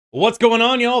What's going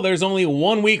on, y'all? There's only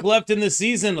 1 week left in the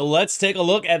season. Let's take a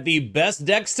look at the best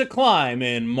decks to climb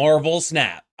in Marvel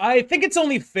Snap. I think it's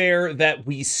only fair that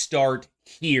we start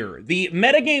here. The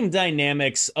metagame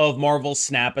dynamics of Marvel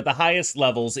Snap at the highest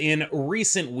levels in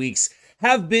recent weeks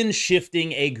have been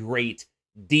shifting a great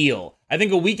deal. I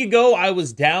think a week ago I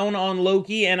was down on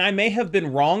Loki, and I may have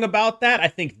been wrong about that. I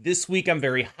think this week I'm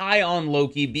very high on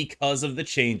Loki because of the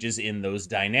changes in those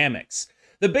dynamics.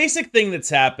 The basic thing that's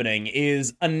happening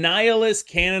is Annihilus,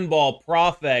 Cannonball,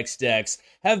 Prof X decks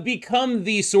have become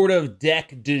the sort of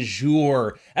deck du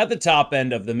jour at the top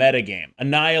end of the metagame.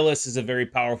 Annihilus is a very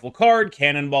powerful card,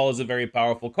 Cannonball is a very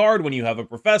powerful card when you have a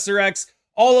Professor X.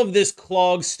 All of this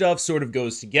Clog stuff sort of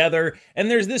goes together,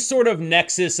 and there's this sort of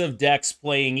nexus of decks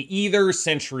playing either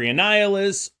Sentry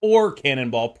Annihilus or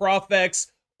Cannonball Prof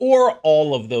X, or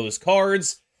all of those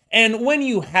cards. And when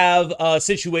you have a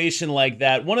situation like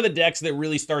that, one of the decks that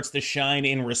really starts to shine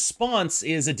in response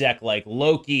is a deck like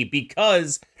Loki,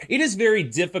 because it is very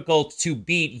difficult to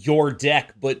beat your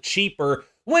deck, but cheaper,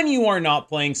 when you are not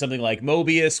playing something like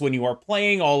Mobius, when you are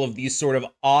playing all of these sort of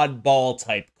oddball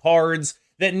type cards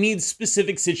that need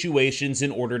specific situations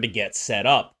in order to get set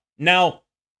up. Now,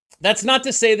 that's not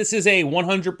to say this is a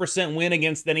 100% win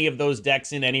against any of those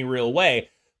decks in any real way,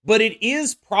 but it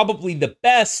is probably the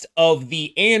best of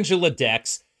the Angela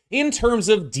decks in terms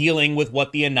of dealing with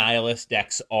what the Annihilus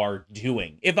decks are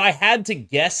doing. If I had to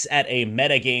guess at a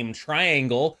metagame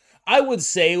triangle, I would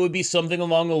say it would be something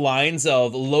along the lines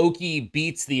of Loki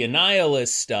beats the Annihilus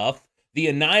stuff, the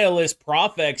Annihilus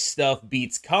Prof X stuff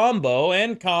beats Combo,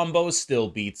 and Combo still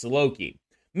beats Loki.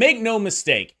 Make no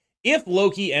mistake, if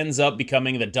Loki ends up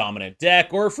becoming the dominant deck,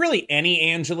 or if really any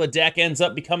Angela deck ends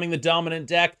up becoming the dominant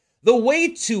deck, the way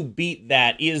to beat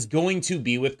that is going to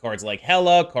be with cards like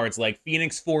Hela, cards like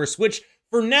Phoenix Force, which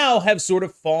for now have sort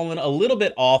of fallen a little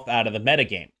bit off out of the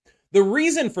metagame. The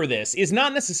reason for this is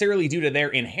not necessarily due to their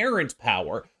inherent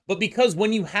power, but because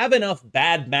when you have enough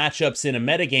bad matchups in a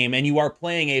metagame and you are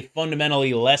playing a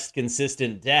fundamentally less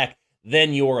consistent deck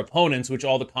than your opponents, which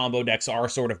all the combo decks are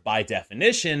sort of by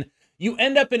definition, you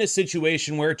end up in a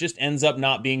situation where it just ends up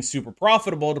not being super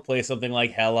profitable to play something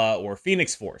like Hela or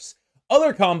Phoenix Force.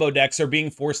 Other combo decks are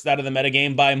being forced out of the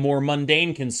metagame by more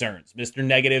mundane concerns. Mr.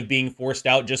 Negative being forced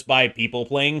out just by people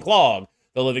playing Clog.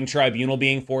 The Living Tribunal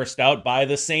being forced out by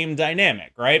the same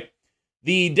dynamic, right?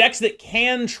 The decks that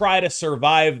can try to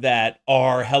survive that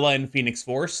are Hela and Phoenix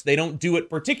Force. They don't do it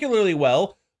particularly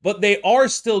well, but they are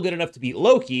still good enough to beat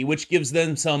Loki, which gives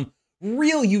them some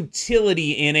real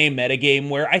utility in a metagame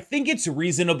where I think it's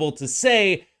reasonable to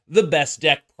say the best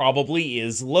deck probably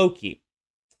is Loki.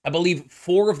 I believe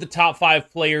 4 of the top 5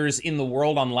 players in the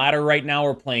world on ladder right now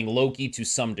are playing Loki to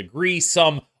some degree,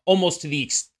 some almost to the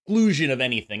exclusion of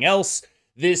anything else.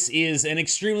 This is an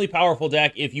extremely powerful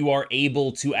deck if you are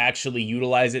able to actually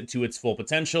utilize it to its full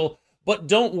potential. But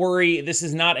don't worry, this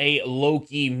is not a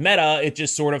Loki meta. It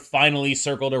just sort of finally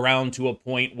circled around to a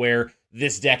point where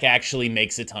this deck actually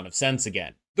makes a ton of sense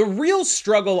again. The real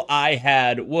struggle I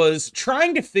had was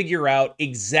trying to figure out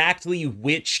exactly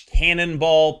which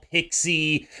Cannonball,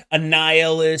 Pixie,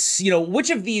 Annihilus, which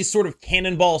of these sort of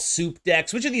Cannonball soup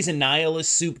decks, which of these Annihilus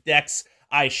soup decks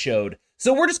I showed.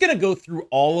 So we're just going to go through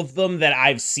all of them that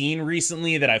I've seen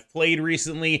recently, that I've played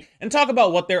recently, and talk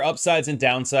about what their upsides and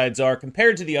downsides are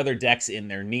compared to the other decks in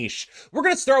their niche. We're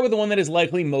going to start with the one that is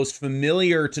likely most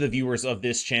familiar to the viewers of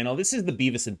this channel. This is the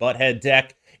Beavis and Butthead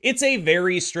deck. It's a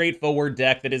very straightforward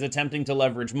deck that is attempting to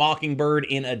leverage Mockingbird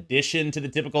in addition to the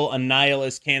typical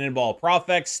Annihilus, Cannonball, Prof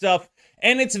X stuff,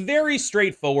 and it's very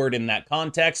straightforward in that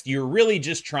context. You're really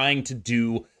just trying to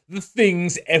do the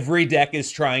things every deck is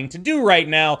trying to do right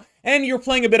now, and you're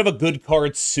playing a bit of a good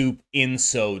card soup in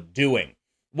so doing.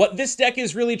 What this deck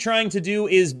is really trying to do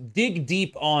is dig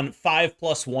deep on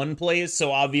 5+1 plays,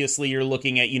 so obviously you're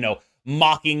looking at,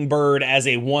 Mockingbird as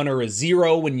a 1 or a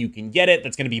 0 when you can get it.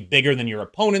 That's going to be bigger than your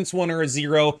opponent's 1 or a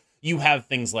 0. You have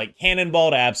things like Cannonball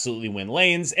to absolutely win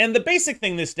lanes, and the basic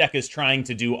thing this deck is trying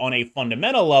to do on a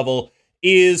fundamental level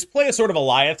is play a sort of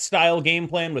Goliath-style game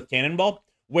plan with Cannonball,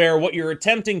 where what you're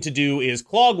attempting to do is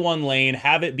clog one lane,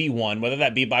 have it be won, whether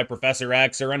that be by Professor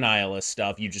X or Annihilus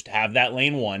stuff, you just have that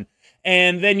lane won.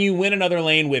 And then you win another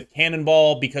lane with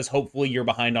Cannonball because hopefully you're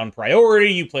behind on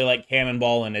priority. You play like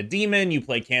Cannonball and a Demon. You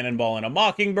play Cannonball and a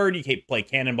Mockingbird. You play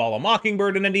Cannonball, a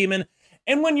Mockingbird, and a Demon.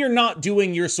 And when you're not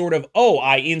doing your sort of, oh,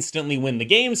 I instantly win the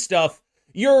game stuff,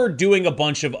 you're doing a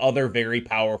bunch of other very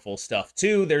powerful stuff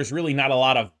too. There's really not a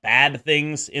lot of bad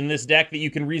things in this deck that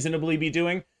you can reasonably be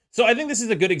doing. So I think this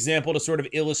is a good example to sort of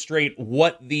illustrate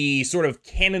what the sort of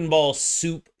Cannonball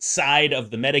soup side of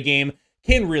the metagame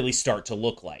can really start to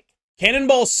look like.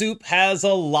 Cannonball soup has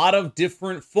a lot of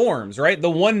different forms, right? The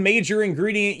one major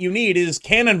ingredient you need is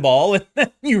cannonball, and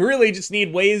then you really just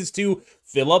need ways to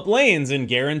fill up lanes and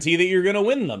guarantee that you're going to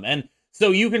win them. And so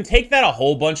you can take that a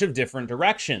whole bunch of different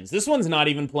directions. This one's not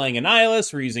even playing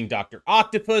Annihilus. We're using Dr.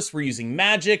 Octopus. We're using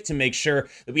magic to make sure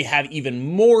that we have even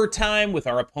more time with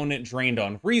our opponent drained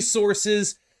on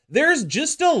resources. There's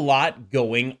just a lot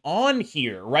going on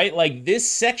here, right? Like, this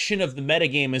section of the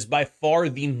metagame is by far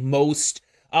the most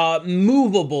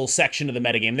movable section of the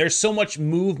metagame. There's so much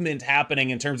movement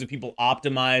happening in terms of people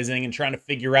optimizing and trying to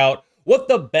figure out what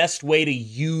the best way to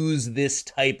use this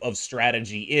type of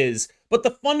strategy is. But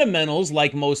the fundamentals,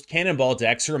 like most Cannonball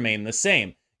decks, remain the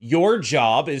same. Your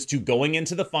job is to, going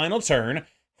into the final turn,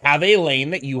 have a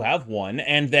lane that you have won,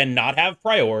 and then not have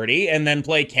priority, and then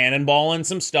play Cannonball and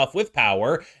some stuff with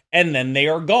power, and then they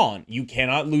are gone. You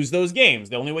cannot lose those games.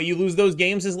 The only way you lose those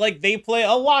games is like they play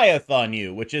Eliath on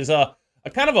you, which is a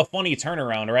kind of a funny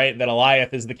turnaround, right? That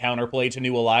Eliath is the counterplay to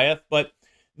new Eliath, but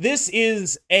this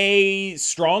is a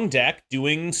strong deck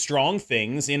doing strong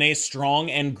things in a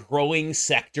strong and growing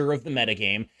sector of the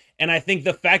metagame, and I think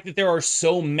the fact that there are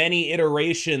so many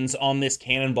iterations on this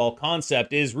Cannonball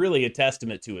concept is really a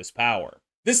testament to his power.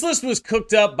 This list was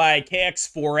cooked up by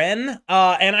KX4N,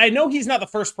 and I know he's not the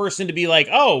first person to be like,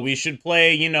 oh, we should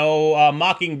play, you know,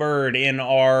 Mockingbird in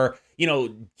our, you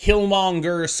know,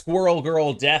 Killmonger Squirrel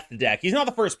Girl Death deck. He's not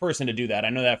the first person to do that. I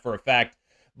know that for a fact.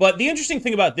 But the interesting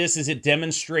thing about this is it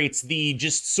demonstrates the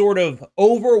just sort of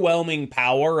overwhelming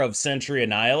power of Sentry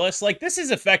and Annihilus. Like, this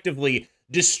is effectively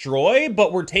destroy,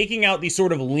 but we're taking out the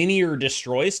sort of linear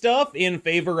destroy stuff in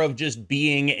favor of just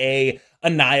being a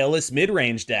Annihilus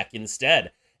mid-range deck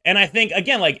instead. And I think,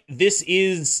 again, like, this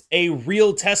is a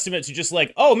real testament to just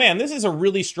like, oh man, this is a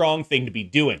really strong thing to be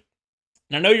doing.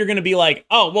 And I know you're going to be like,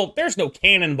 oh, well, there's no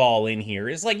Cannonball in here.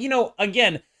 It's like, you know,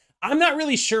 again, I'm not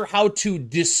really sure how to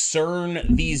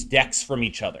discern these decks from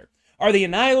each other. Are the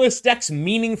Annihilus decks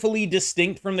meaningfully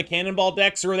distinct from the Cannonball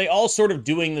decks, or are they all sort of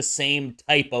doing the same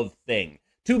type of thing?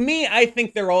 To me, I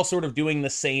think they're all sort of doing the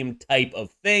same type of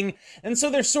thing, and so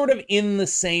they're sort of in the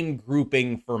same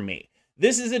grouping for me.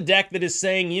 This is a deck that is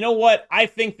saying, you know what, I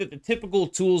think that the typical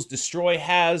tools Destroy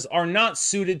has are not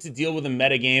suited to deal with a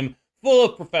metagame full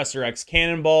of Professor X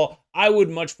Cannonball. I would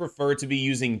much prefer to be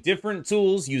using different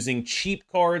tools, using cheap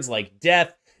cards like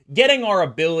Death, getting our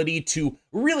ability to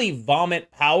really vomit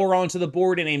power onto the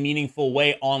board in a meaningful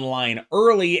way online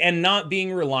early, and not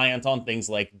being reliant on things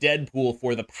like Deadpool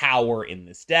for the power in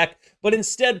this deck, but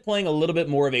instead playing a little bit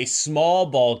more of a small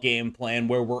ball game plan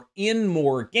where we're in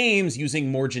more games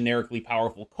using more generically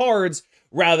powerful cards,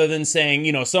 rather than saying,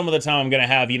 you know, some of the time I'm going to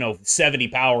have, you know, 70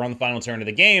 power on the final turn of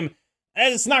the game.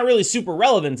 It's not really super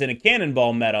relevant in a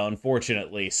Cannonball meta,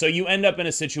 unfortunately. So you end up in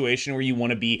a situation where you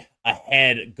want to be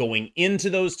ahead going into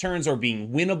those turns, or being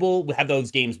winnable, have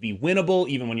those games be winnable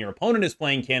even when your opponent is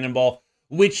playing Cannonball,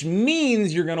 which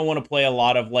means you're going to want to play a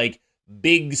lot of like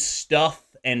big stuff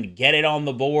and get it on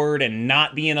the board and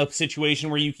not be in a situation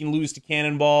where you can lose to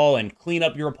Cannonball, and clean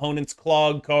up your opponent's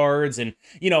Clog cards, and,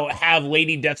 you know, have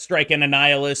Lady Deathstrike and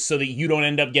Annihilus so that you don't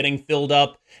end up getting filled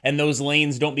up and those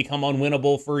lanes don't become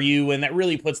unwinnable for you, and that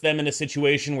really puts them in a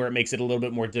situation where it makes it a little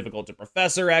bit more difficult to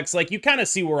Professor X. Like, you kind of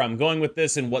see where I'm going with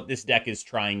this and what this deck is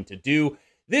trying to do.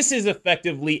 This is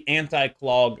effectively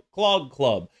anti-Clog Clog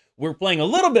Club. We're playing a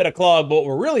little bit of Clog, but what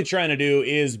we're really trying to do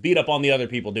is beat up on the other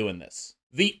people doing this.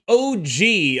 The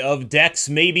OG of decks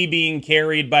maybe being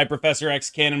carried by Professor X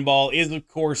Cannonball is, of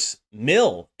course,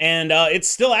 Mill. And it's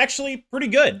still actually pretty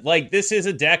good. Like, this is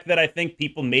a deck that I think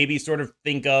people maybe sort of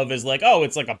think of as like, oh,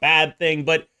 it's like a bad thing.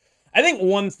 But I think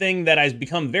one thing that has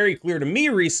become very clear to me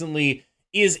recently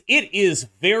is it is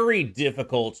very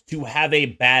difficult to have a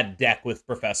bad deck with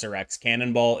Professor X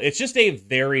Cannonball. It's just a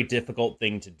very difficult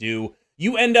thing to do.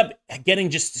 You end up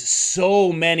getting just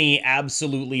so many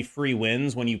absolutely free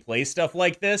wins when you play stuff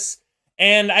like this.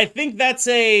 And I think that's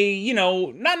a, you know,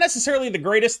 not necessarily the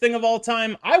greatest thing of all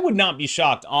time. I would not be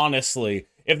shocked, honestly,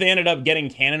 if they ended up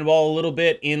getting Cannonball a little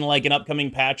bit in like an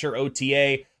upcoming patch or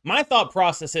OTA. My thought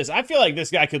process is, I feel like this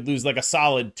guy could lose like a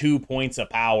solid 2 points of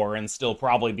power and still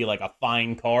probably be like a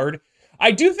fine card. I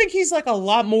do think he's like a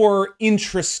lot more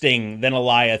interesting than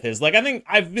Eliath is. Like, I think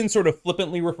I've been sort of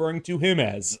flippantly referring to him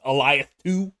as Eliath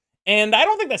 2, and I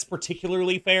don't think that's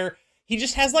particularly fair. He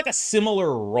just has like a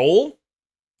similar role,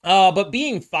 but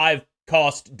being 5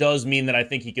 cost does mean that I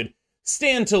think he could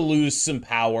stand to lose some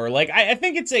power. Like, I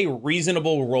think it's a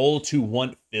reasonable role to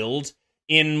want filled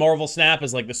in Marvel Snap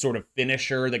as like the sort of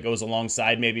finisher that goes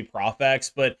alongside maybe Prof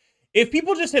X, but if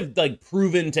people just have like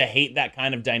proven to hate that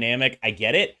kind of dynamic, I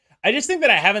get it. I just think that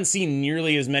I haven't seen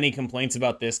nearly as many complaints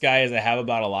about this guy as I have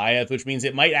about Alioth, which means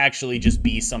it might actually just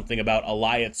be something about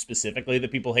Alioth specifically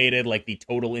that people hated, like the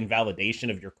total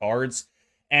invalidation of your cards.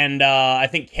 And I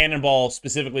think Cannonball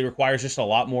specifically requires just a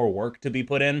lot more work to be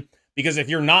put in, because if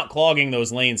you're not clogging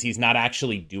those lanes, he's not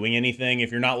actually doing anything. If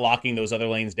you're not locking those other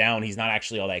lanes down, he's not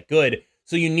actually all that good.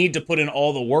 So you need to put in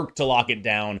all the work to lock it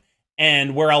down.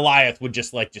 And where Alioth would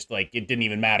just like it didn't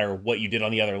even matter what you did on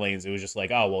the other lanes. It was just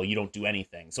like, oh, well, you don't do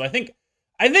anything. So I think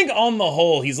on the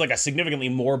whole, he's like a significantly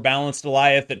more balanced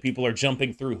Alioth, that people are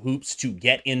jumping through hoops to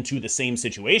get into the same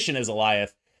situation as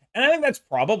Alioth. And I think that's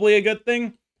probably a good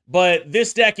thing. But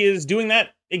this deck is doing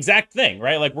that exact thing,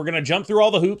 right? Like, we're going to jump through all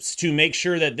the hoops to make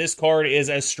sure that this card is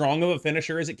as strong of a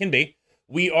finisher as it can be.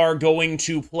 We are going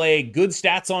to play good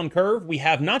stats on curve. We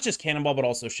have not just Cannonball, but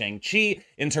also Shang-Chi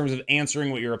in terms of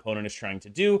answering what your opponent is trying to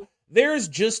do. There's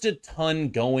just a ton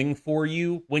going for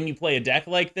you when you play a deck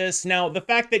like this. Now, the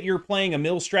fact that you're playing a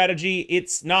mill strategy,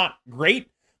 it's not great,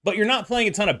 but you're not playing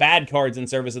a ton of bad cards in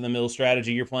service of the mill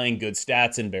strategy. You're playing good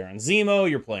stats in Baron Zemo.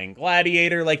 You're playing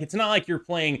Gladiator. Like, it's not like you're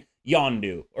playing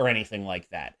Yondu or anything like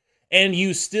that. And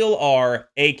you still are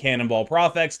a Cannonball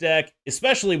Prof X deck,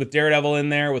 especially with Daredevil in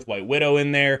there, with White Widow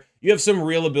in there. You have some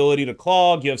real ability to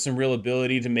clog. You have some real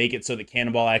ability to make it so that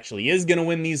Cannonball actually is going to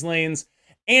win these lanes.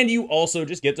 And you also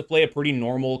just get to play a pretty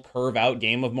normal curve-out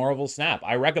game of Marvel Snap.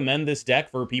 I recommend this deck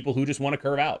for people who just want to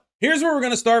curve out. Here's where we're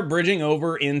going to start bridging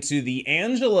over into the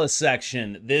Angela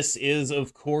section. This is,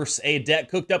 of course, a deck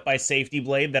cooked up by Safety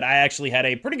Blade that I actually had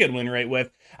a pretty good win rate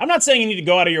with. I'm not saying you need to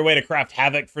go out of your way to craft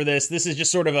Havoc for this. This is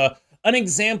just sort of an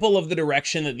example of the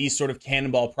direction that these sort of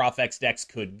Cannonball Prof X decks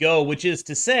could go, which is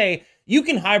to say, you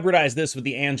can hybridize this with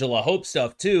the Angela Hope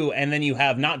stuff too, and then you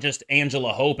have not just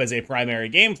Angela Hope as a primary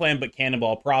game plan, but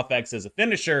Cannonball Prof X as a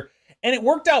finisher, and it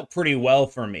worked out pretty well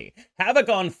for me. Havoc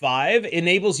on 5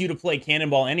 enables you to play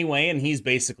Cannonball anyway, and he's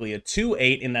basically a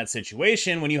 2/8 in that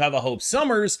situation. When you have a Hope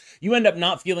Summers, you end up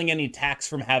not feeling any tax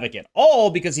from Havoc at all,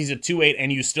 because he's a 2/8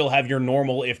 and you still have your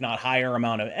normal, if not higher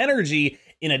amount of energy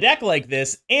in a deck like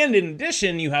this, and in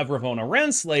addition, you have Ravonna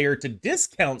Renslayer to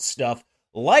discount stuff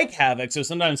like Havoc, so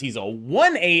sometimes he's a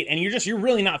 1/8, and you're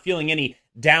really not feeling any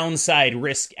downside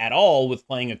risk at all with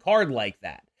playing a card like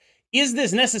that. Is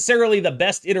this necessarily the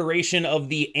best iteration of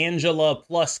the Angela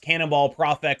plus Cannonball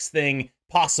Prof X thing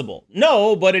possible?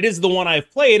 No, but it is the one I've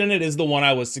played, and it is the one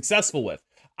I was successful with.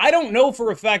 I don't know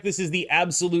for a fact this is the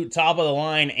absolute top of the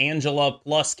line Angela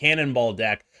plus Cannonball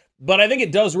deck, but I think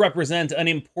it does represent an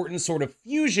important sort of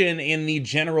fusion in the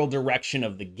general direction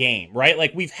of the game, right?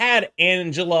 Like, we've had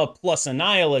Angela plus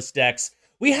Annihilus decks.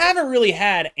 We haven't really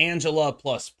had Angela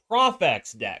plus Prof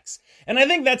X decks. And I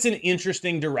think that's an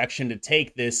interesting direction to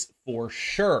take this for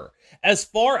sure. As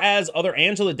far as other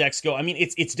Angela decks go, I mean,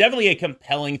 it's definitely a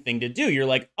compelling thing to do. You're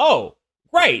like, oh,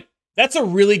 great. That's a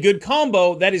really good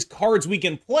combo. That is cards we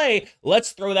can play.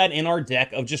 Let's throw that in our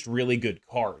deck of just really good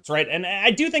cards, right? And I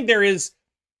do think there is,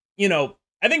 you know,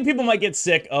 I think people might get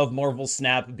sick of Marvel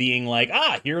Snap being like,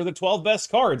 here are the 12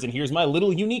 best cards, and here's my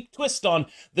little unique twist on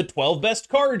the 12 best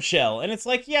card shell. And it's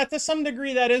like, yeah, to some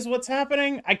degree that is what's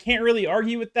happening. I can't really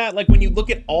argue with that. Like, when you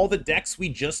look at all the decks we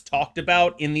just talked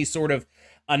about in the sort of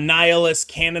Annihilus,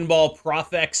 Cannonball,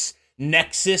 Prof X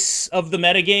nexus of the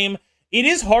metagame, it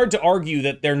is hard to argue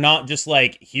that they're not just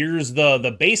like, here's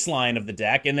the baseline of the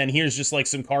deck, and then here's just like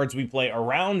some cards we play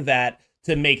around that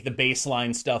to make the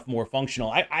baseline stuff more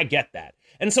functional. I get that.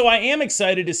 And so I am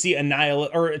excited to see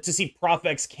to see Prof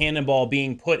X Cannonball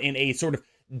being put in a sort of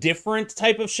different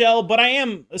type of shell, but I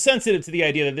am sensitive to the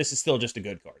idea that this is still just a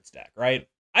good cards deck, right?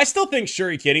 I still think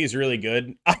Shuri Kitty is really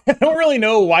good. I don't really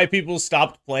know why people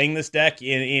stopped playing this deck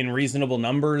in reasonable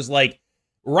numbers. Like,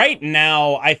 right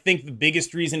now, I think the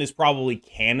biggest reason is probably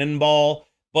Cannonball,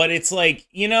 but it's like,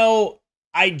 you know,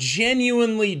 I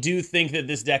genuinely do think that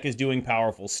this deck is doing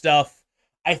powerful stuff.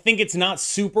 I think it's not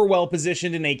super well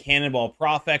positioned in a Cannonball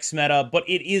Prof X meta, but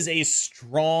it is a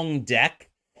strong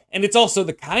deck. And it's also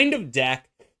the kind of deck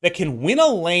that can win a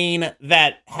lane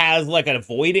that has like a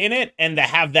void in it, and to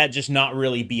have that just not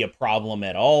really be a problem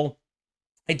at all.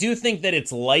 I do think that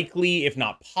it's likely, if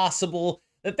not possible,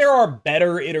 that there are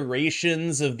better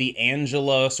iterations of the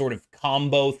Angela sort of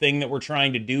combo thing that we're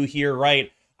trying to do here,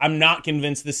 right? I'm not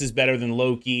convinced this is better than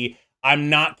Loki.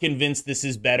 I'm not convinced this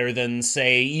is better than,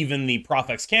 say, even the Prof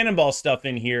X Cannonball stuff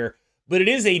in here, but it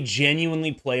is a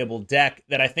genuinely playable deck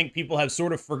that I think people have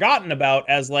sort of forgotten about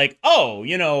as like, oh,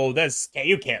 you know,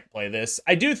 you can't play this.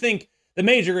 I do think the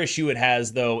major issue it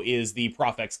has, though, is the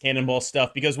Prof X Cannonball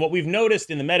stuff, because what we've noticed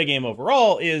in the metagame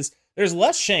overall is there's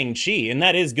less Shang-Chi, and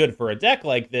that is good for a deck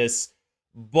like this,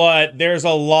 but there's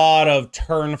a lot of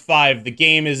turn 5, the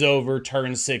game is over,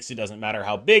 turn 6, it doesn't matter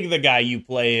how big the guy you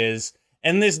play is,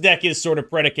 and this deck is sort of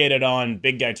predicated on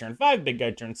big guy turn 5, big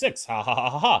guy turn 6, ha ha ha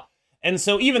ha ha. And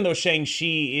so even though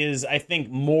Shang-Chi is, I think,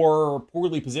 more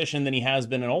poorly positioned than he has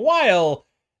been in a while,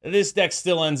 this deck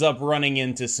still ends up running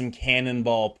into some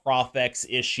Cannonball Prof X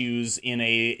issues in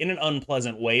an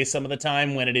unpleasant way some of the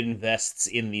time when it invests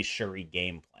in the Shuri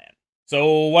game plan.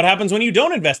 So what happens when you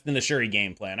don't invest in the Shuri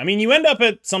game plan? I mean, you end up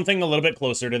at something a little bit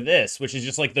closer to this, which is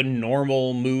just like the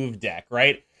normal move deck,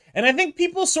 right? And I think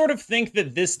people sort of think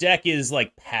that this deck is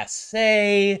like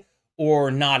passé or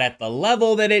not at the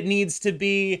level that it needs to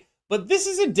be, but this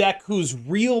is a deck whose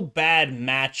real bad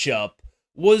matchup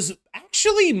was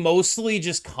actually mostly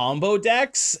just combo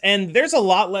decks, and there's a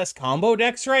lot less combo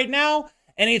decks right now,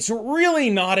 and it's really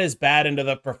not as bad into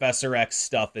the Professor X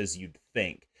stuff as you'd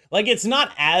think. Like, it's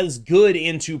not as good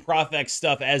into Prof X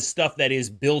stuff as stuff that is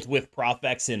built with Prof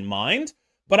X in mind,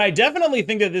 but I definitely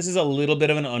think that this is a little bit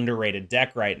of an underrated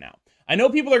deck right now. I know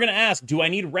people are going to ask, do I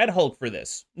need Red Hulk for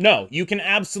this? No, you can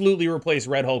absolutely replace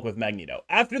Red Hulk with Magneto.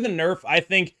 After the nerf, I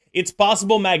think it's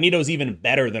possible Magneto's even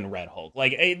better than Red Hulk.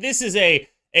 Like, this is a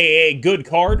good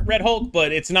card, Red Hulk,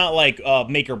 but it's not like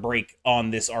make or break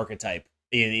on this archetype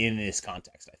in this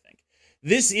context, I think.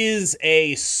 This is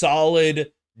a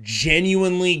solid,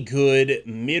 genuinely good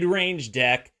mid-range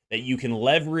deck that you can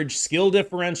leverage skill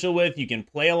differential with, you can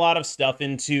play a lot of stuff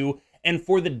into, and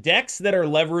for the decks that are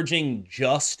leveraging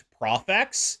just Prof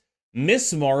X,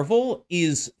 Miss Marvel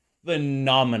is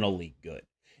phenomenally good.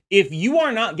 If you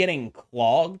are not getting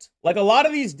clogged, like a lot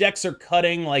of these decks are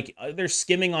cutting, like they're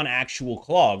skimming on actual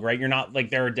clog, right? You're not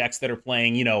like, there are decks that are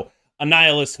playing, you know,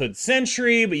 Annihilus Hood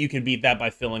Sentry, but you can beat that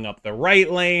by filling up the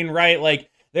right lane, right? Like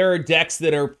there are decks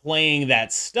that are playing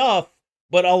that stuff,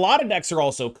 but a lot of decks are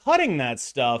also cutting that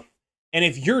stuff. And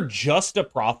if you're just a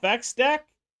Prof X deck,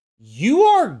 you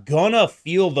are gonna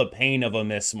feel the pain of a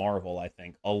Miss Marvel, I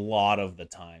think, a lot of the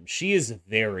time. She is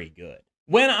very good.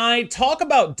 When I talk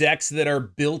about decks that are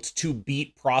built to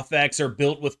beat Prof X or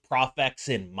built with Prof X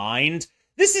in mind,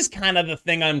 this is kind of the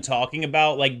thing I'm talking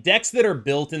about. Like, decks that are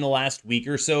built in the last week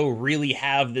or so really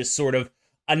have this sort of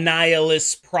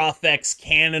Annihilus, Prof X,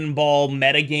 Cannonball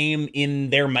metagame in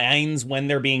their minds when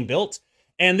they're being built.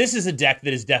 And this is a deck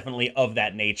that is definitely of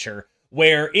that nature,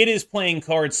 where it is playing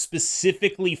cards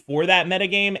specifically for that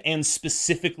metagame and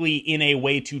specifically in a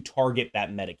way to target that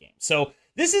metagame. So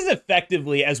this is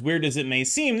effectively, as weird as it may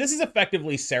seem, this is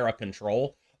effectively Sarah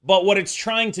Control, but what it's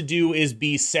trying to do is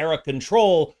be Sarah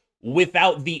Control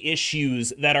without the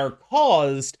issues that are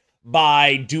caused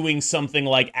by doing something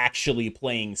like actually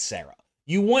playing Sarah.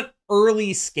 You want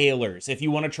early scalers if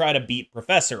you want to try to beat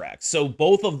Professor X. So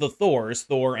both of the Thors,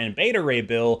 Thor and Beta Ray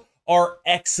Bill, are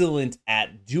excellent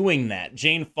at doing that.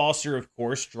 Jane Foster, of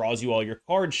course, draws you all your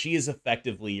cards. She is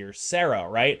effectively your Sarah,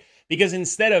 right? Because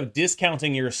instead of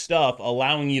discounting your stuff,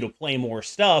 allowing you to play more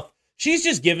stuff, she's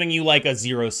just giving you like a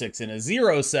 0-6 and a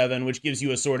 0-7, which gives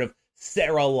you a sort of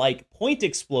Sarah-like point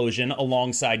explosion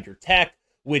alongside your tech,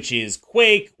 which is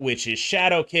Quake, which is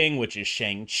Shadow King, which is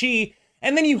Shang-Chi,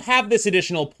 and then you have this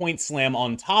additional point slam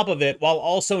on top of it while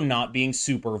also not being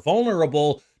super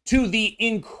vulnerable to the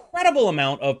incredible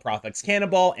amount of Prof X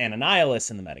Cannonball and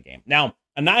Annihilus in the metagame. Now,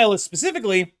 Annihilus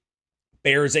specifically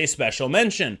bears a special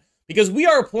mention, because we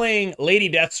are playing Lady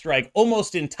Deathstrike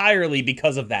almost entirely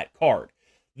because of that card.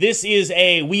 This is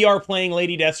we are playing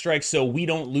Lady Deathstrike so we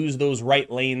don't lose those right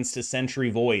lanes to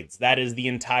Sentry Voids. That is the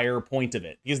entire point of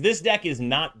it, because this deck is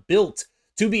not built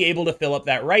to be able to fill up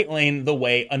that right lane the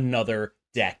way another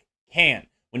deck can.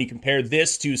 When you compare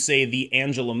this to, say, the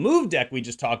Angela move deck we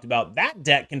just talked about, that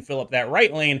deck can fill up that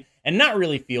right lane and not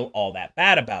really feel all that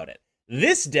bad about it.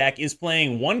 This deck is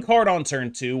playing one card on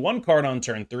turn 2, one card on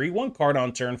turn 3, one card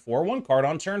on turn 4, one card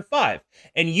on turn 5.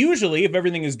 And usually, if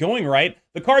everything is going right,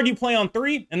 the card you play on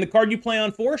 3 and the card you play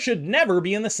on 4 should never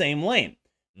be in the same lane.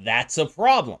 That's a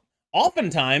problem.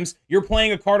 Oftentimes, you're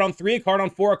playing a card on 3, a card on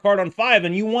 4, a card on 5,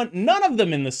 and you want none of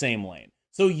them in the same lane.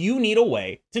 So you need a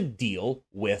way to deal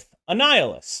with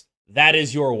Annihilus. That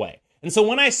is your way. And so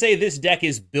when I say this deck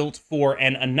is built for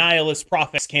an Annihilus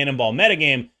Prof X Cannonball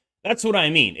metagame, that's what I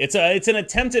mean. It's an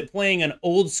attempt at playing an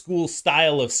old school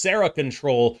style of Sarah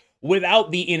Control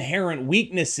without the inherent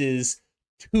weaknesses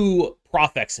to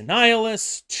Prof X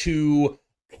Annihilus, to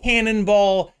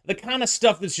Cannonball, the kind of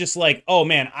stuff that's just like, oh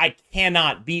man, I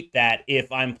cannot beat that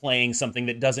if I'm playing something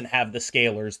that doesn't have the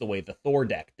scalers the way the Thor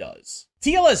deck does.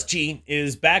 TLSG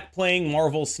is back playing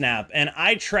Marvel Snap, and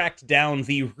I tracked down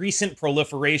the recent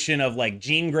proliferation of like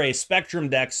Jean Grey Spectrum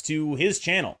decks to his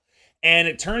channel. And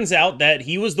it turns out that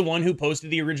he was the one who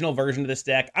posted the original version of this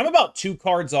deck. I'm about 2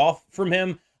 cards off from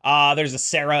him. There's a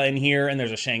Sarah in here, and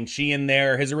there's a Shang-Chi in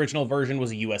there. His original version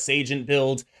was a US Agent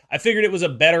build. I figured it was a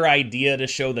better idea to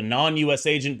show the non-US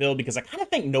Agent build because I kind of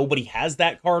think nobody has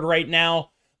that card right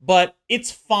now. But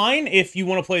it's fine if you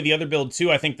want to play the other build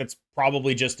too. I think that's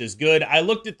probably just as good. I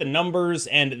looked at the numbers,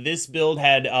 and this build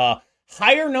had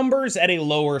higher numbers at a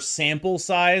lower sample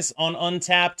size on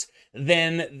Untapped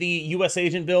than the US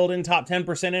Agent build in Top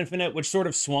 10% Infinite, which sort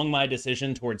of swung my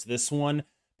decision towards this one.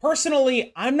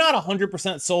 Personally, I'm not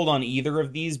 100% sold on either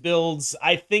of these builds.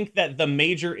 I think that the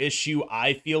major issue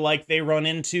I feel like they run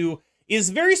into is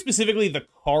very specifically the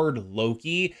card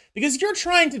Loki, because you're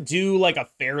trying to do like a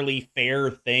fairly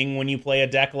fair thing when you play a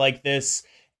deck like this,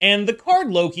 and the card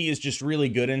Loki is just really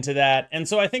good into that. And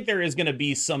so I think there is going to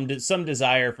be some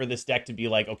desire for this deck to be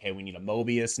like, okay, we need a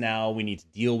Mobius now, we need to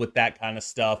deal with that kind of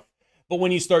stuff. But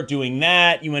when you start doing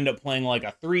that, you end up playing like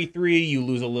a 3/3, you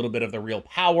lose a little bit of the real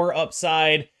power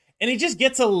upside, and it just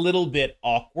gets a little bit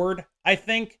awkward, I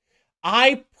think.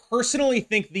 I personally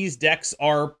think these decks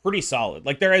are pretty solid.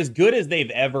 Like, they're as good as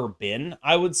they've ever been,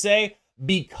 I would say,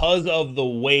 because of the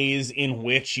ways in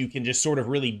which you can just sort of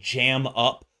really jam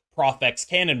up Prof X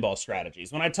Cannonball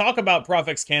strategies. When I talk about Prof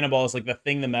X Cannonball as like the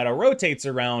thing the meta rotates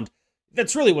around,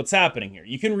 that's really what's happening here.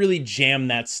 You can really jam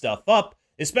that stuff up,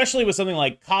 especially with something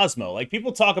like Cosmo. Like,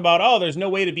 people talk about, oh, there's no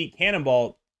way to beat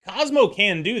Cannonball. Cosmo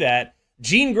can do that.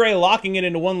 Jean Grey locking it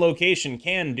into one location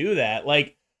can do that.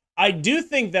 Like, I do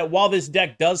think that while this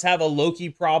deck does have a Loki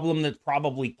problem that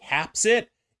probably caps it,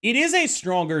 it is a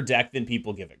stronger deck than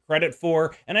people give it credit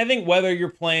for. And I think whether you're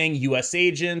playing US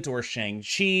Agent or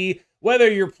Shang-Chi,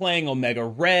 whether you're playing Omega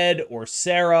Red or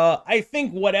Sarah, I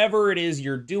think whatever it is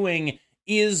you're doing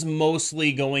is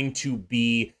mostly going to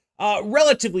be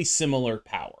relatively similar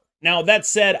power. Now, that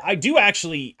said, I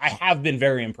have been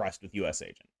very impressed with US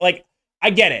Agent. Like, I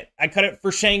get it. I cut it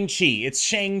for Shang-Chi. It's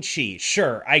Shang-Chi.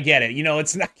 Sure, I get it. You know,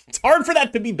 it's hard for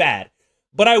that to be bad.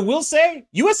 But I will say,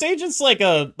 US Agent's like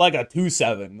a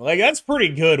 2/7. Like, that's pretty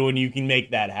good when you can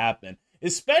make that happen.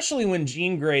 Especially when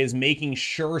Jean Grey is making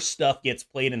sure stuff gets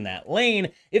played in that lane.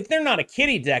 If they're not a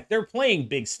kitty deck, they're playing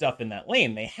big stuff in that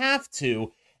lane. They have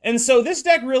to. And so this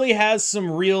deck really has some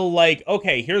real, like,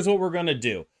 okay, here's what we're going to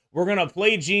do. We're going to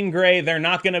play Jean Grey. They're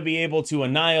not going to be able to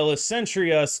Annihilus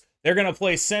Sentry us. They're going to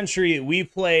play Sentry. We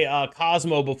play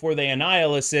Cosmo before they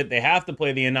Annihilus it. They have to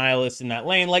play the Annihilus in that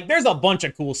lane. Like, there's a bunch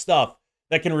of cool stuff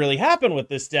that can really happen with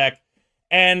this deck.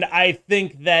 And I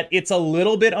think that it's a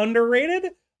little bit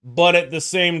underrated. But at the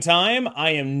same time,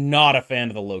 I am not a fan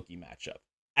of the Loki matchup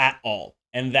at all.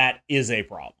 And that is a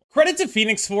problem. Credit to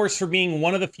Phoenix Force for being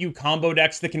one of the few combo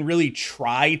decks that can really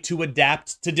try to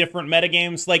adapt to different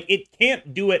metagames. Like, it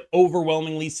can't do it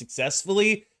overwhelmingly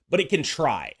successfully, but it can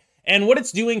try. And what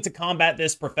it's doing to combat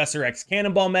this Professor X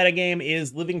Cannonball metagame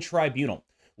is Living Tribunal,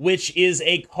 which is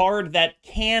a card that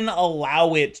can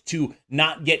allow it to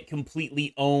not get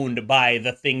completely owned by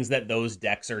the things that those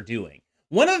decks are doing.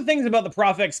 One of the things about the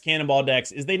Prof X Cannonball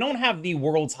decks is they don't have the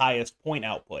world's highest point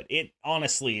output. It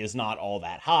honestly is not all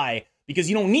that high, because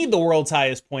you don't need the world's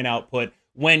highest point output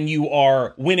when you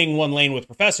are winning one lane with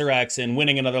Professor X and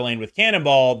winning another lane with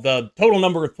Cannonball. The total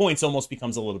number of points almost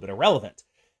becomes a little bit irrelevant.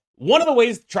 One of the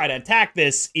ways to try to attack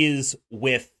this is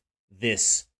with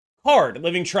this card.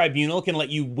 Living Tribunal can let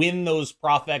you win those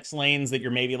Prof X lanes that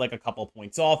you're maybe like a couple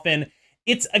points off in.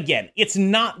 It's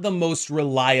not the most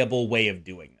reliable way of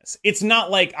doing this. It's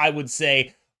not like I would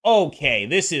say, okay,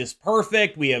 this is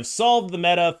perfect. We have solved the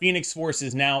meta. Phoenix Force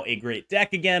is now a great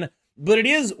deck again. But it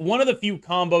is one of the few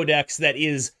combo decks that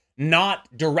is not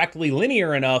directly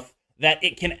linear enough that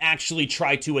it can actually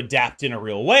try to adapt in a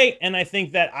real way. And I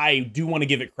think that I do want to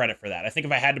give it credit for that. I think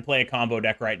if I had to play a combo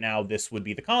deck right now, this would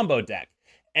be the combo deck.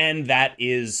 And that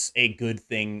is a good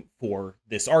thing for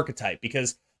this archetype,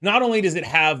 because not only does it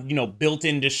have, you know,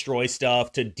 built-in destroy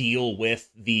stuff to deal with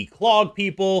the Clog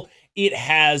people, it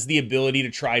has the ability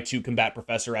to try to combat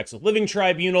Professor X with Living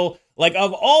Tribunal. Like,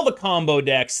 of all the combo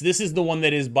decks, this is the one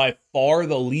that is by far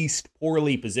the least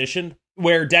poorly positioned,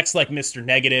 where decks like Mr.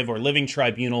 Negative or Living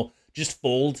Tribunal just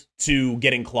fold to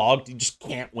getting clogged. You just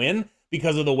can't win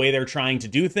because of the way they're trying to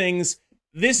do things.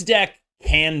 This deck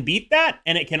can beat that,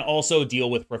 and it can also deal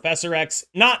with Professor X.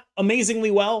 Not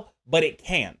amazingly well, but it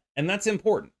can, and that's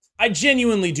important. I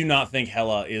genuinely do not think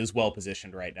Hela is well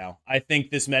positioned right now. I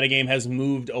think this metagame has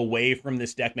moved away from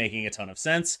this deck making a ton of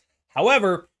sense.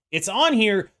 However, it's on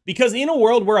here because in a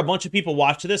world where a bunch of people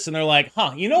watch this and they're like,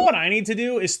 huh, you know what I need to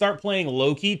do is start playing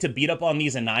Loki to beat up on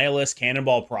these Annihilus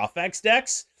Cannonball Prof X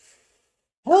decks.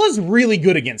 Hela's really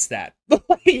good against that. The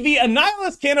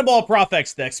Annihilus Cannonball Prof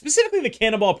X deck, specifically the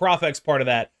Cannonball Prof X part of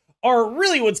that, are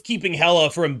really what's keeping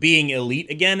Hela from being elite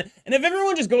again. And if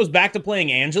everyone just goes back to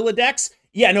playing Angela decks,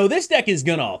 Yeah, no, this deck is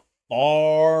gonna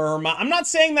farm. I'm not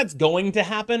saying that's going to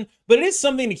happen, but it is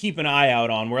something to keep an eye out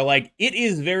on, where, like, it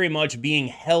is very much being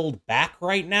held back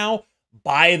right now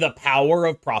by the power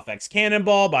of Prof X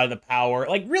Cannonball, by the power,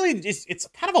 like, really, it's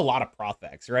kind of a lot of Prof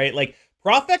X, right? Like,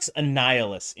 Prof X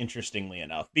Annihilus, interestingly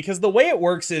enough, because the way it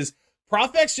works is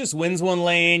Prof X just wins one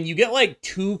lane, you get, like,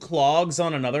 2 Clogs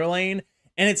on another lane,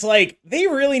 and it's like, they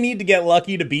really need to get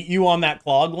lucky to beat you on that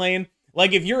Clog lane.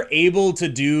 Like, if you're able to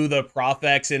do the Prof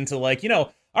X into, like, you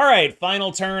know, all right,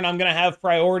 final turn, I'm going to have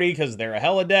priority because they're a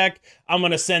Hela deck. I'm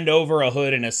going to send over a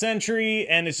Hood and a Sentry,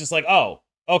 and it's just like, oh,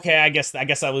 okay, I guess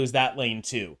I lose that lane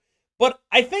too. But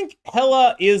I think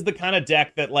Hela is the kind of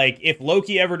deck that, like, if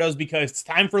Loki ever does, because it's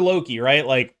time for Loki, right?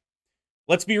 Like,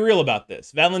 let's be real about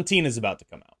this. Valentina is about to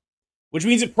come out, which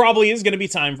means it probably is going to be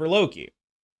time for Loki,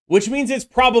 which means it's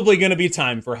probably going to be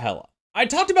time for Hela. I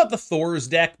talked about the Thors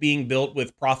deck being built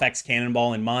with Prof X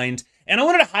Cannonball in mind, and I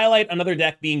wanted to highlight another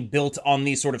deck being built on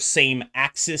the sort of same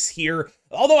axis here,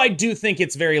 although I do think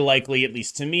it's very likely, at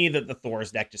least to me, that the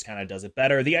Thors deck just kind of does it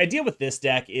better. The idea with this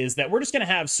deck is that we're just going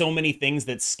to have so many things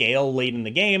that scale late in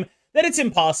the game that it's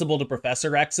impossible to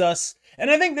Professor X us,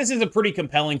 and I think this is a pretty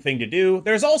compelling thing to do.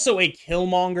 There's also a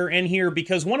Killmonger in here,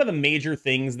 because one of the major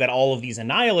things that all of these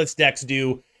Annihilus decks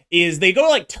do is they go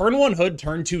like turn 1 Hood,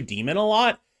 turn 2 Demon a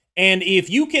lot. And if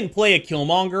you can play a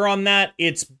Killmonger on that,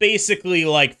 it's basically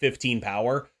like 15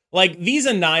 power. Like, these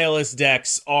Annihilus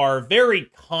decks are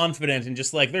very confident and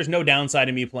just like, there's no downside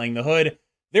in me playing the Hood.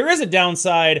 There is a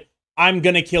downside. I'm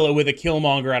going to kill it with a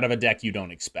Killmonger out of a deck you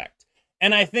don't expect.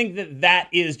 And I think that that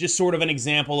is just sort of an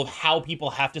example of how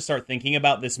people have to start thinking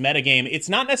about this metagame. It's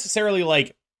not necessarily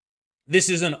like this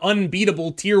is an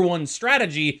unbeatable tier 1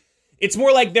 strategy. It's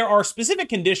more like there are specific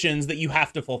conditions that you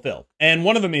have to fulfill. And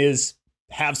one of them is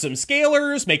have some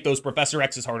scalers, make those Professor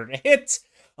X's harder to hit.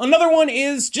 Another one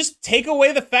is just take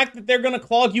away the fact that they're going to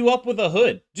clog you up with a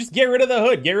Hood. Just get rid of the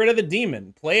Hood, get rid of the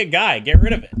Demon, play a guy, get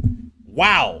rid of it.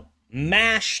 Wow,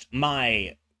 mashed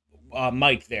my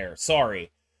mic there,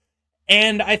 sorry.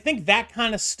 And I think that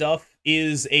kind of stuff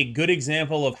is a good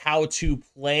example of how to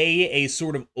play a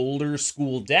sort of older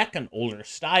school deck, an older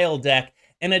style deck,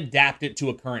 and adapt it to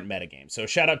a current metagame. So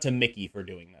shout out to Mickey for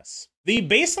doing this. The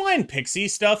baseline Pixie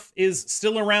stuff is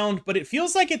still around, but it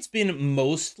feels like it's been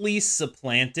mostly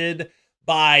supplanted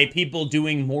by people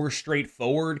doing more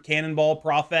straightforward Cannonball,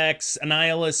 Prof X,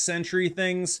 Annihilus, Sentry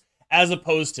things, as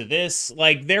opposed to this.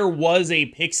 Like, there was a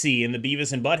Pixie in the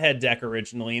Beavis and Butthead deck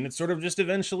originally, and it sort of just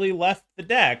eventually left the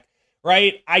deck,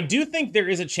 right? I do think there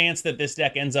is a chance that this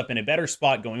deck ends up in a better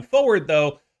spot going forward,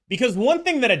 though, because one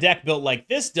thing that a deck built like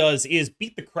this does is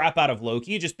beat the crap out of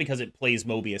Loki just because it plays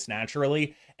Mobius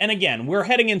naturally. And again, we're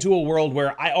heading into a world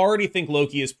where I already think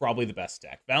Loki is probably the best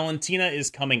deck. Valentina is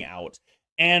coming out,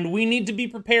 and we need to be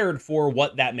prepared for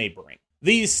what that may bring.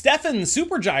 The Stefan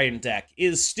Supergiant deck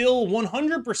is still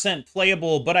 100%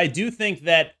 playable, but I do think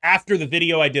that after the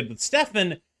video I did with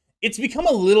Stefan, it's become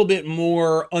a little bit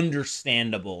more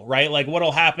understandable, right? Like,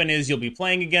 what'll happen is you'll be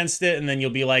playing against it, and then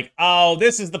you'll be like, oh,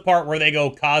 this is the part where they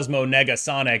go Cosmo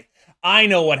Negasonic. I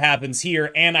know what happens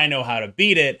here, and I know how to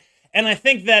beat it. And I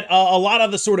think that a lot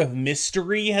of the sort of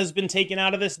mystery has been taken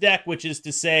out of this deck, which is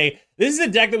to say, this is a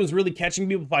deck that was really catching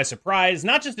people by surprise,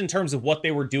 not just in terms of what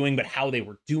they were doing, but how they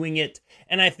were doing it.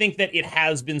 And I think that it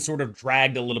has been sort of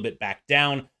dragged a little bit back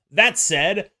down. That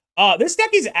said, this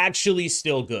deck is actually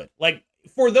still good. Like,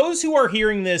 for those who are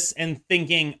hearing this and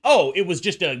thinking, oh, it was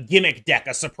just a gimmick deck,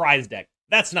 a surprise deck,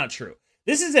 that's not true.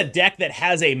 This is a deck that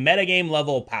has a metagame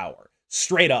level power,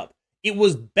 straight up. It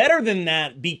was better than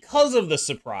that because of the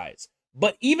surprise.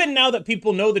 But even now that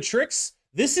people know the tricks,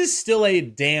 this is still a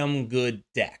damn good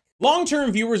deck.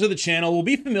 Long-term viewers of the channel will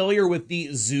be familiar with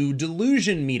the Zoo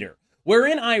Delusion meter,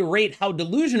 wherein I rate how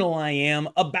delusional I am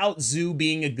about Zoo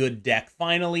being a good deck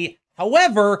finally.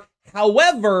 However,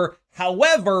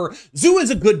 Zoo is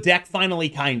a good deck, finally,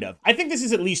 kind of. I think this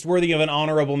is at least worthy of an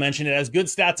honorable mention. It has good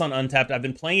stats on Untapped. I've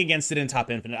been playing against it in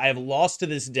Top Infinite. I have lost to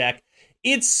this deck.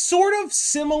 It's sort of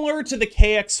similar to the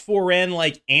KX4N,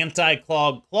 like,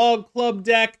 anti-Clog Clog Club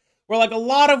deck, where, like, a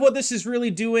lot of what this is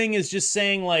really doing is just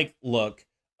saying, like, look,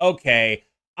 okay,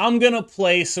 I'm gonna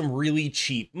play some really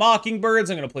cheap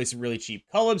Mockingbirds, I'm gonna play some really cheap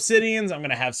Cull Obsidians, I'm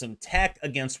gonna have some tech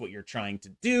against what you're trying to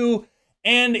do.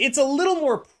 And it's a little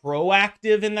more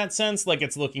proactive in that sense, like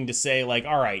it's looking to say, like,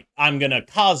 all right, I'm gonna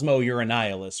Cosmo your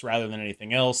Annihilus rather than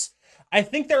anything else. I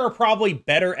think there are probably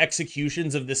better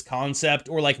executions of this concept,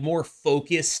 or like more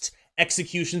focused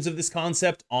executions of this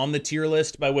concept on the tier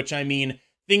list, by which I mean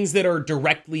things that are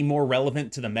directly more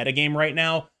relevant to the metagame right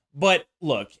now. But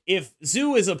look, if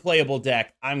Zoo is a playable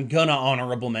deck, I'm gonna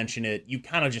honorable mention it. You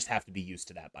kind of just have to be used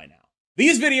to that by now.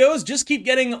 These videos just keep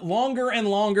getting longer and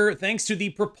longer thanks to the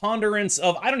preponderance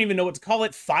of, I don't even know what to call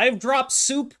it, 5-drop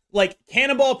soup? Like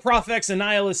Cannonball, Prof X,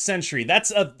 Annihilus, Sentry.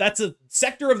 That's a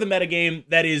sector of the metagame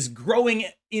that is growing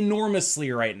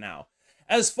enormously right now.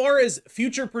 As far as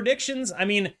future predictions, I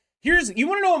mean, you want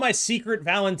to know what my secret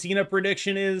Valentina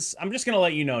prediction is? I'm just going to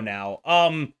let you know now.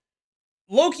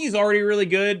 Loki's already really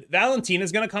good.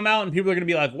 Valentina's going to come out and people are going to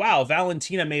be like, wow,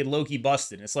 Valentina made Loki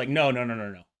busted. It's like,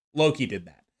 no. Loki did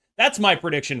that. That's my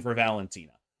prediction for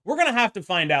Valentina. We're going to have to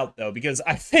find out, though, because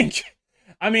I think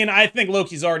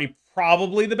Loki's already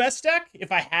probably the best deck.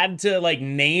 If I had to, like,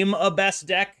 name a best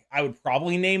deck, I would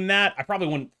probably name that. I probably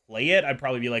wouldn't play it. I'd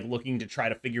probably be, like, looking to try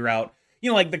to figure out, you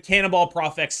know, like the Cannonball,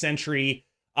 Prof X, Sentry.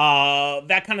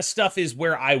 That kind of stuff is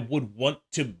where I would want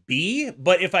to be.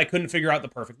 But if I couldn't figure out the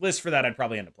perfect list for that, I'd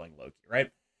probably end up playing Loki,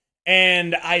 right?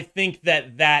 And I think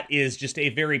that is just a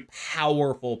very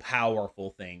powerful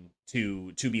thing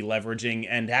to be leveraging,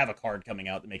 and to have a card coming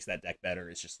out that makes that deck better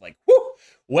is just like, whew.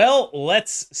 Well,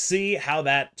 let's see how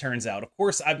that turns out. Of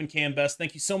course, I've been KMBest.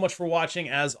 Thank you so much for watching.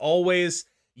 As always,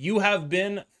 you have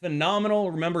been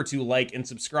phenomenal. Remember to like and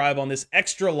subscribe on this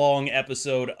extra long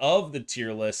episode of the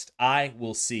tier list. I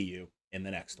will see you in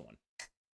the next one.